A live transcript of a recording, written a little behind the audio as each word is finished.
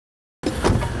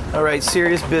All right,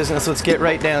 serious business. Let's get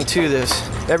right down to this.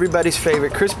 Everybody's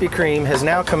favorite Krispy Kreme has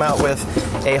now come out with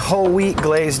a whole wheat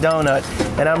glazed donut,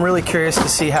 and I'm really curious to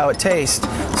see how it tastes.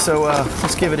 So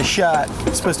let's give it a shot.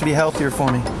 It's supposed to be healthier for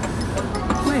me.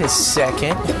 Wait a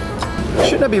second.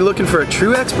 Shouldn't I be looking for a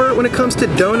true expert when it comes to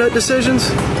donut decisions?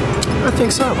 I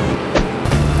think so.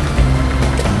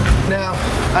 Now,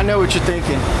 I know what you're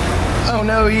thinking. Oh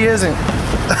no, he isn't.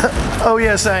 Oh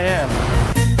yes, I am.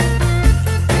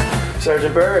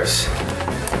 Sergeant Burris,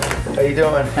 how you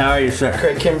doing? How are you, sir?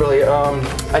 Craig Kimberly,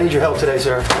 I need your help today,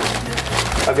 sir.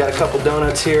 I've got a couple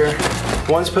donuts here.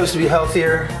 One's supposed to be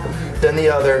healthier than the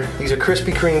other. These are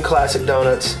Krispy Kreme classic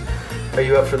donuts. Are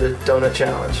you up for the donut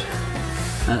challenge?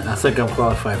 I think I'm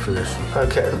qualified for this.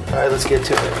 Okay, all right, let's get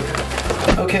to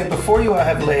it. Okay, before you I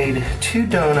have laid 2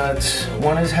 donuts.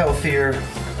 One is healthier,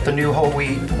 the new whole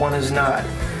wheat, one is not.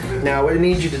 Now what I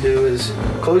need you to do is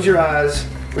close your eyes,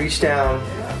 reach down,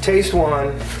 taste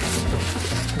one.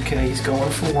 Okay, he's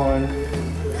going for one.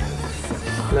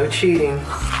 No cheating.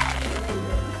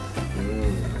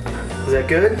 Is that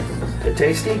good? Is it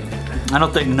tasty? I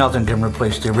don't think nothing can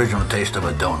replace the original taste of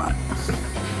a donut.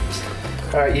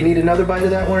 All right, you need another bite of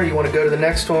that one, or you want to go to the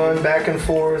next one, back and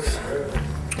forth?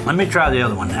 Let me try the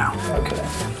other one now. Okay.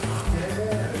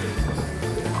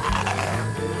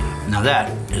 Now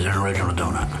that is an original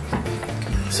donut.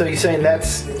 So you're saying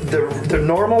that's the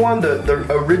normal one, the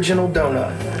original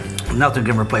donut? Nothing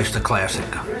can replace the classic.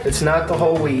 It's not the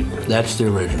whole wheat. That's the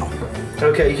original.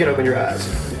 Okay, you can open your eyes.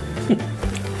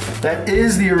 That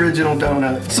is the original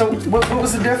donut. So what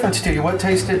was the difference to you? What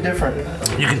tasted different?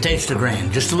 You can taste the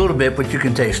grain, just a little bit, but you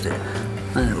can taste it.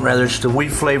 Rather, it's the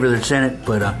wheat flavor that's in it,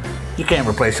 but you can't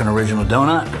replace an original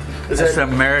donut. That's the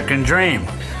American dream.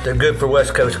 They're good for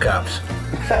West Coast cops.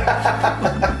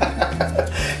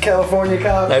 California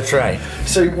cops? That's right.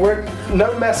 So we're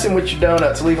no messing with your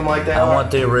donuts. Leave them like that. I want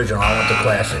the original. I want the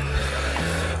classic.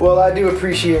 Well, I do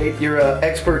appreciate your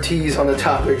expertise on the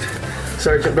topic,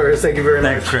 Sergeant Burris. Thank you very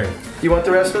much. Thanks, Craig. You want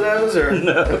the rest of those, or?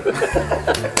 No.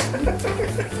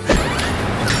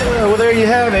 Well, there you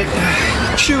have it.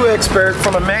 Shoe expert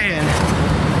from a man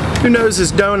who knows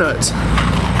his donuts.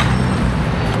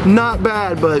 Not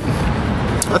bad, but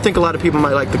I think a lot of people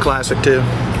might like the classic too.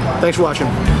 Thanks for watching.